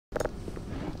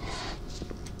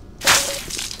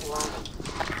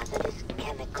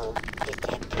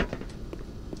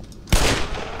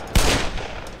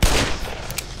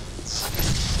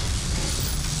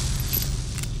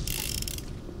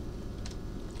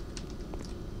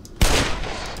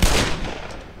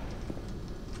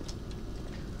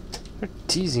They're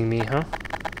teasing me, huh?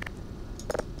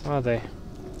 Are they?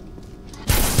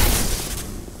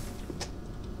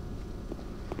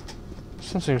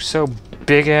 Something so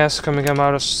big-ass coming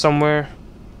out of somewhere.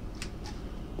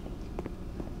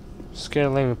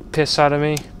 Scaring the piss out of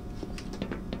me.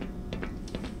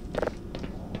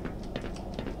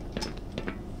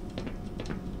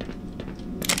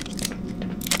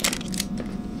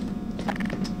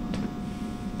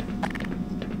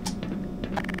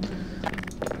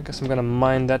 I guess I'm gonna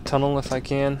mine that tunnel if I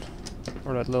can.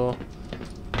 Or that little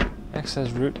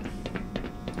access route.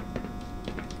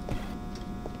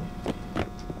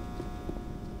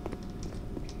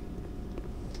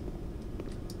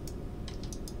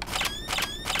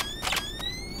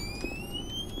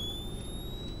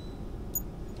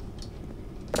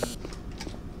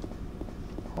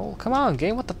 Oh, come on,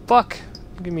 game, what the fuck?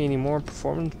 Don't give me any more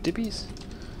performance dippies.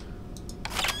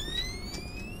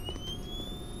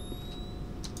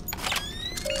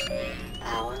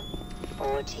 Power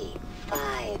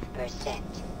 45%.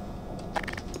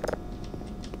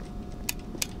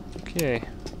 Okay.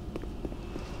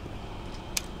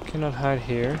 Cannot hide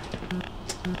here.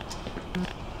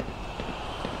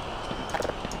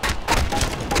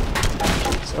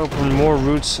 Let's open more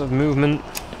routes of movement.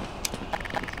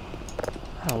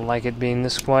 I don't like it being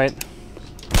this quiet.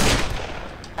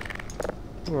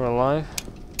 We're alive.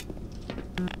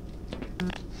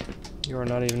 You are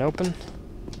not even open.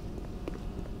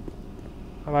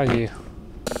 How about you?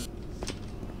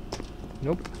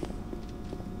 Nope.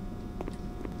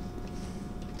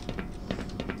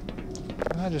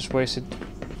 I just wasted.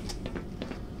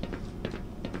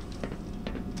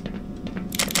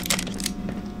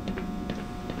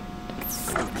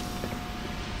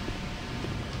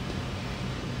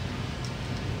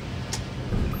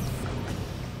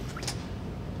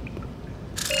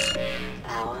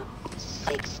 Power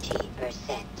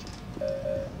 60%.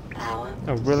 Power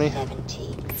Oh, really?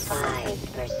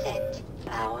 75%.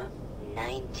 Power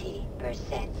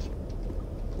 90%.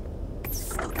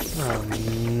 Oh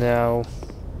no.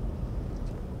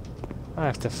 I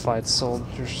have to fight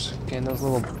soldiers again, those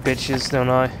little bitches, don't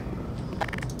I?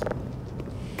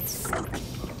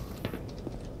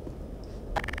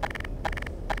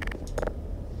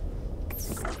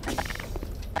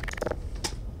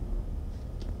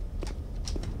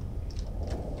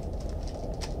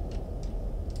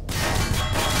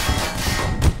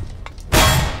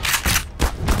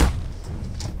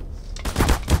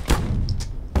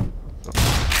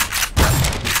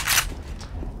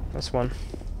 That's one.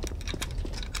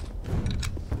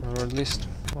 Or at least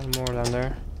one more down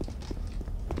there.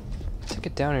 Take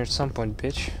it down here at some point,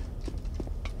 bitch.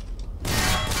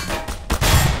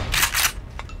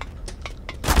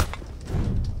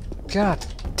 God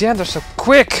damn, they're so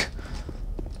quick!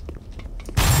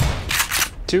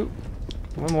 Two.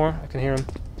 One more. I can hear him.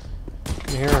 I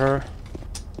can hear her.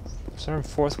 Is there a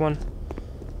fourth one?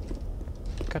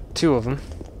 Got two of them.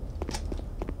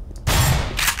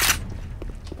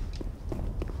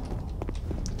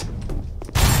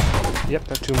 Yep,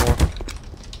 got two more.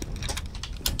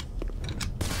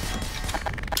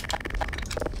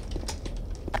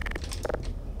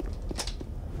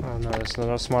 Oh no, that's not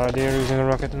a smart idea using a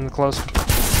rocket in the close.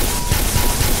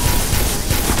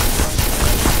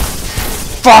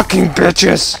 Fucking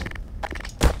bitches!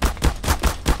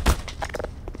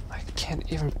 I can't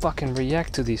even fucking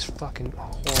react to these fucking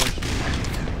whores.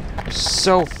 They're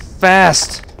so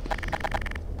fast!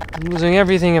 I'm losing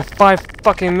everything in 5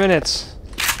 fucking minutes.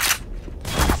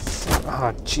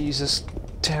 Oh, Jesus.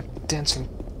 Tap dancing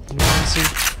Nancy.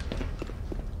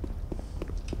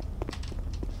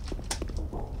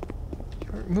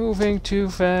 You're moving too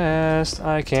fast.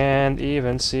 I can't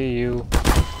even see you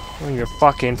when you're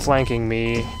fucking flanking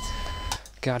me.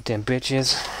 Goddamn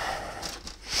bitches.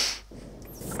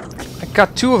 I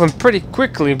got two of them pretty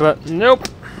quickly, but nope.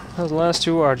 Those last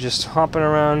two are just hopping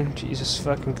around. Jesus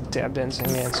fucking tap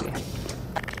dancing Nancy.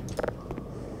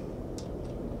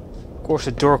 Of course,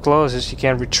 the door closes, you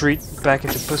can't retreat back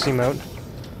into pussy mode.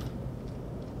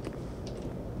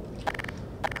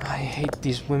 I hate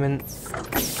these women.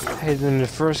 I hated them in the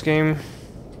first game.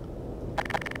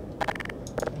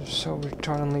 They're so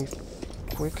retardedly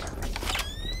quick.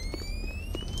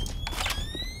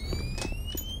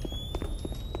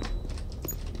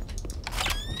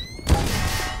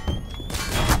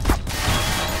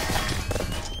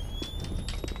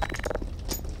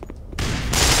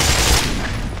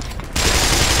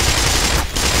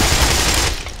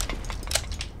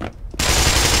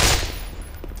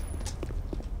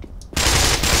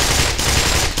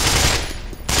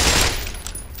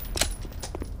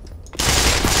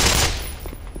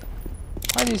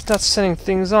 Why are these not setting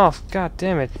things off? God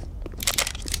damn it.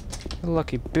 You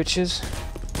lucky bitches.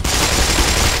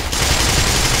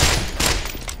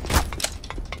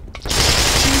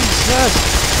 Jesus!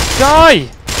 Die!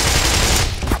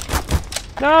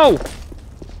 No!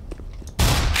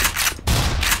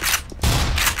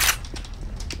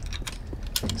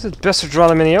 Is it best to draw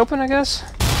them in the open, I guess?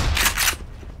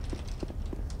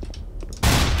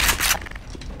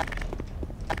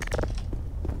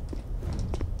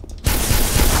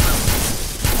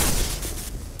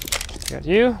 Got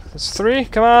you. That's 3.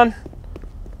 Come on.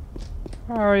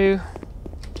 Where are you?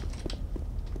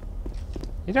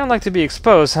 You don't like to be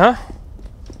exposed, huh?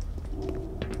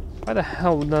 Why the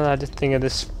hell didn't I just think of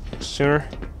this sooner?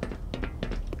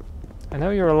 I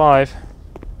know you're alive.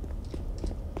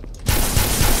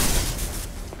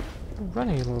 You're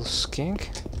running, you little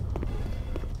skink.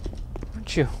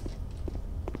 Aren't you?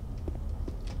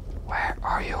 Where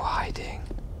are you hiding?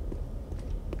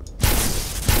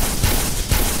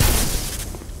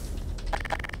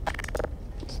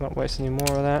 Let's not waste any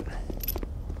more of that.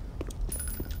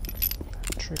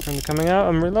 Trick room coming out.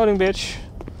 I'm reloading, bitch.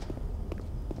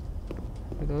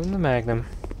 Reloading the Magnum.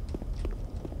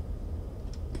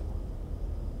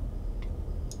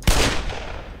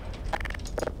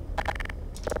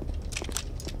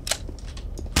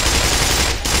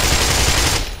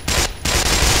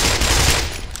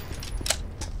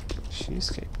 She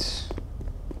escaped.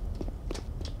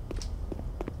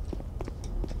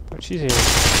 But she's here.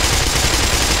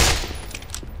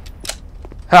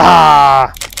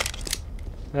 Ha!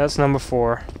 That's number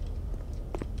 4.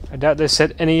 I doubt they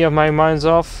set any of my mines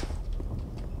off.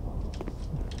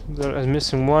 There's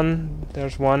missing 1.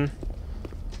 There's 1.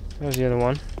 There's the other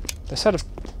one. They set of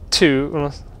 2,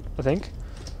 I think.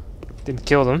 Didn't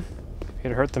kill them.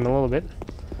 It hurt them a little bit.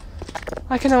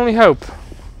 I can only hope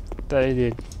that it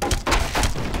did.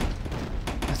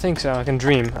 I think so. I can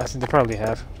dream. I think they probably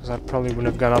have, because I probably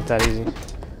wouldn't have gone up that easy.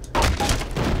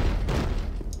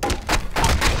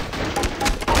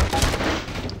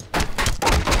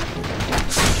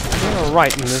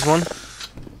 Right in this one.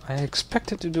 I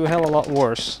expected to do a hell of a lot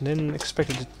worse. Didn't expect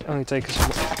it to only take us.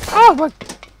 Oh my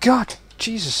god!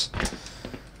 Jesus!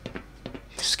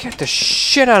 You scared the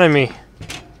shit out of me!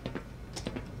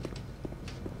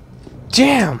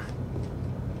 Damn!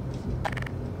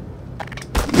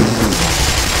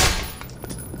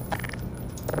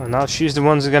 Oh, now she's the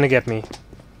one who's gonna get me.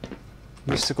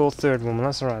 Mystical third woman.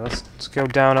 That's alright. Let's go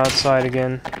down outside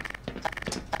again.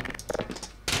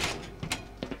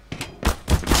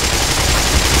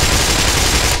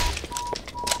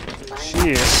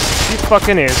 She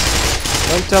fucking is.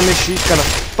 Don't tell me she's gonna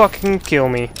fucking kill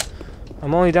me.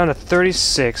 I'm only down to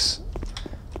 36.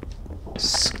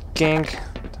 Skank.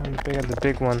 Time to pick up the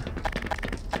big one.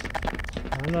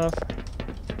 Not enough.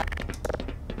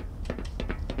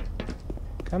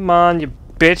 Come on, you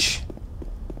bitch.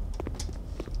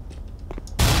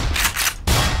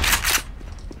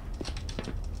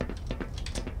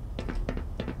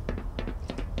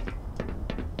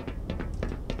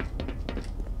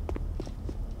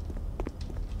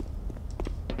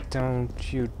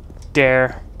 Don't you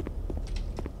dare.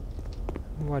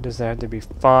 Why does there have to be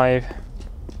 5?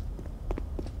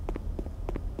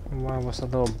 Why was that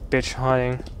little bitch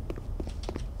hiding?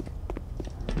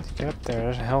 I need to get up there.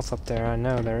 There's health up there. I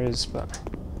know there is, but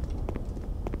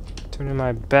turning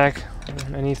my back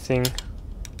on anything.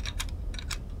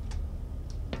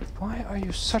 Why are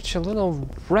you such a little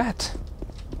rat?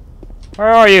 Where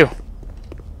are you?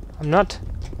 I'm not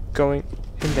going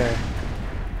in there.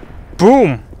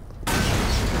 Boom!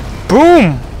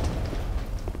 Boom!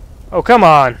 Oh, come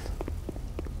on!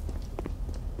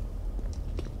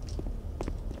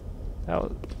 Now,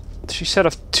 she said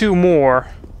of 2 more.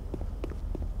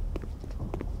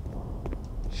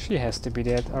 She has to be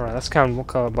dead. Alright, let's count. We'll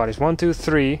call our bodies. 1, 2,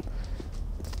 3,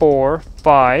 4,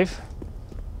 5.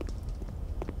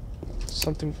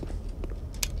 Something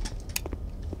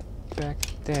back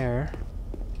there.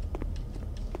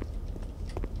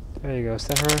 There you go. Is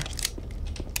that her?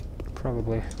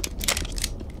 Probably.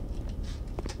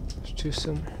 There's 2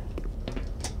 soon.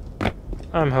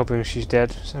 I'm hoping she's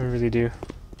dead. I really do.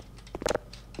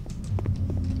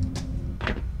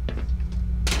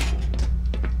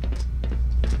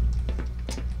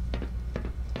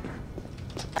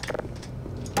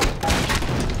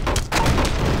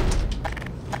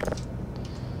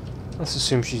 Let's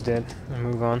assume she's dead and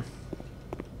move on.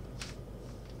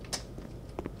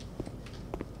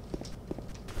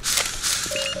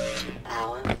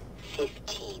 Power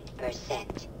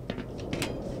 15%.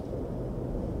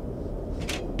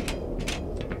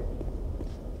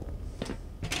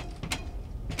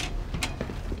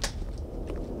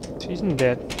 She isn't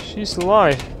dead. She's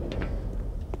alive.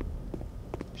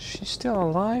 She's still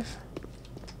alive?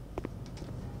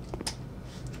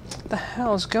 What the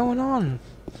hell is going on?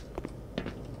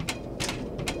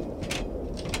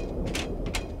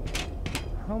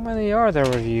 How many are there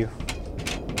of you?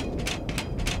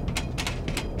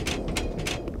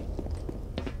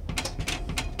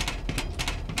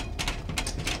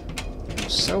 I'm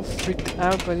so freaked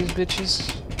out by these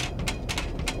bitches.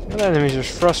 The other enemies are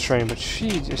frustrating, but she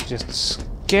is just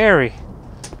scary.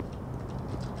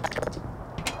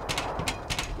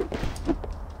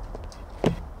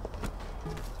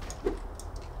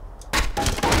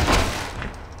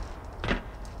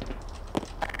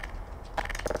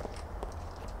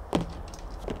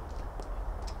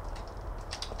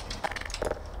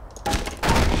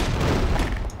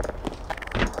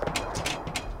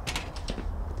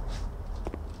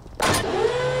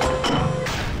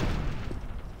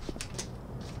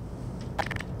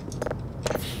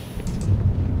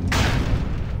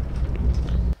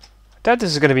 I doubt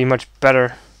this is going to be much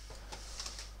better.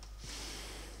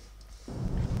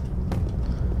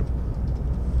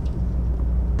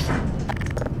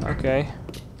 Okay.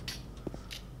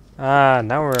 Ah,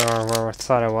 now we are where I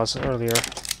thought I was earlier.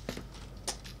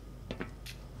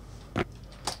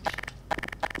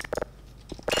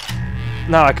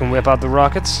 Now I can whip out the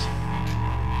rockets.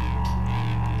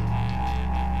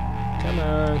 Come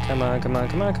on, come on, come on,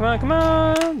 come on, come on, come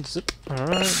on! Zip.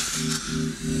 Alright.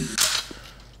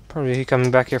 Probably he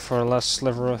coming back here for a last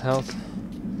sliver of health.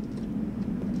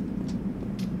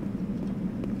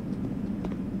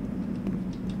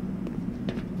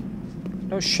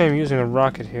 No shame using a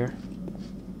rocket here.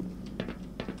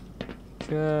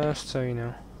 Just so you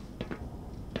know.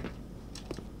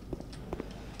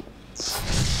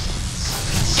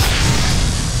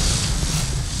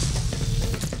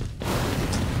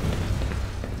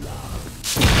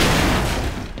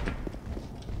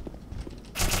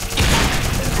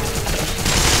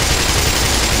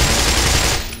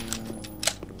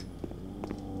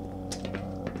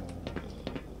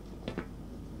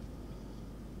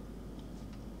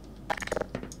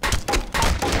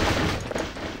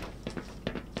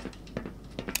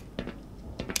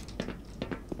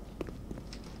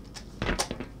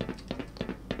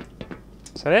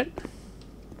 Is that it?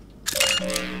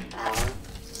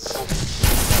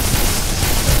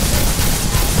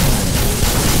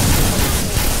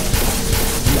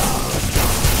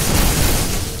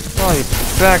 Oh, you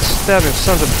backstabbing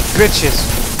sons of bitches!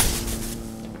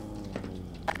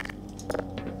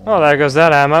 Oh, there goes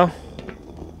that ammo.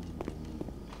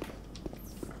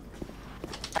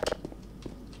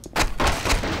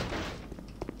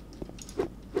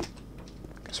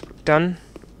 Guess we're done.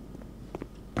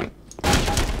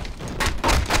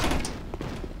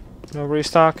 No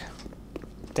restock?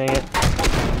 Dang it.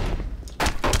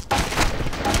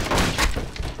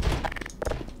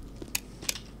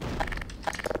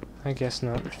 I guess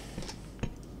not.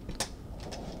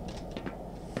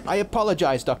 I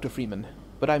apologize, Dr. Freeman,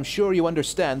 but I'm sure you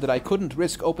understand that I couldn't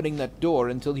risk opening that door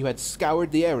until you had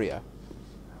scoured the area.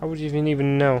 How would you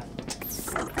even know?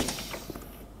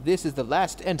 This is the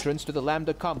last entrance to the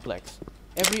Lambda complex.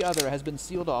 Every other has been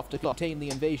sealed off to contain the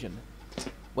invasion.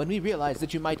 When we realized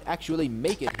that you might actually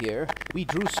make it here, we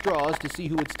drew straws to see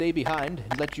who would stay behind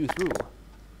and let you through.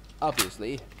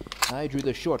 Obviously, I drew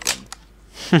the short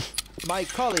one. My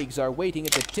colleagues are waiting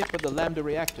at the tip of the Lambda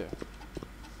reactor.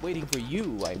 Waiting for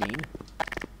you, I mean.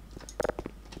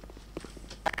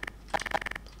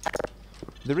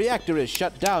 The reactor is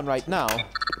shut down right now,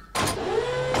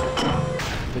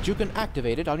 but you can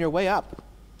activate it on your way up.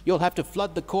 You'll have to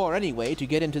flood the core anyway to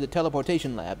get into the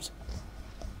teleportation labs.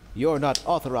 You're not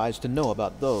authorized to know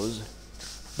about those,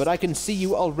 but I can see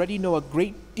you already know a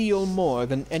great deal more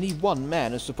than any one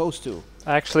man is supposed to.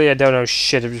 Actually, I don't know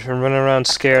shit. I've just been running around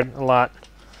scared a lot.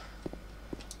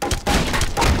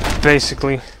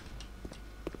 Basically.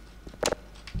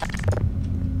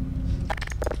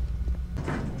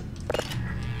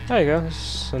 There you go.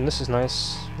 And this is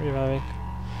nice. Reviving.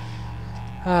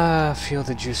 Ah, feel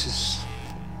the juices.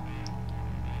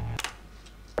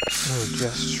 Oh,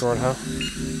 just short, huh?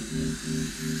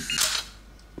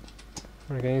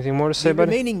 Okay, anything more to say, The buddy?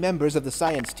 remaining members of the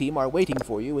science team are waiting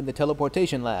for you in the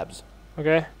teleportation labs.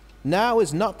 Okay. Now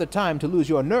is not the time to lose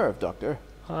your nerve, Doctor.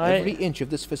 Every inch of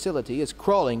this facility is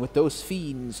crawling with those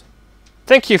fiends.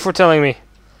 Thank you for telling me.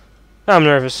 I'm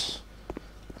nervous.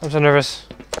 I'm so nervous.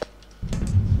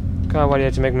 God, why do you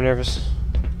have to make me nervous?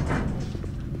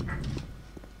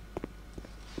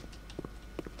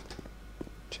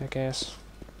 Jackass.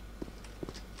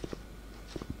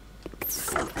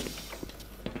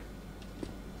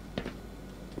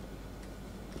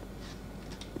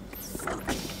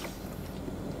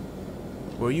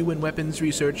 Were you in weapons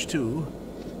research too?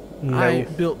 No. I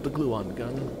built the gluon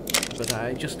gun, but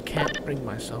I just can't bring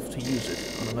myself to use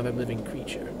it on another living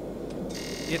creature.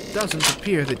 It doesn't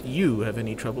appear that you have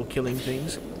any trouble killing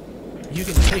things. You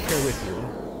can take her with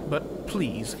you, but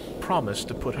please, promise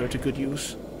to put her to good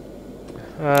use.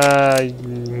 No.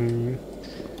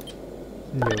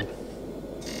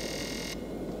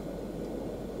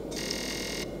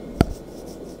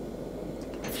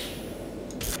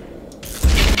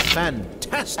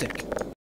 Fantastic!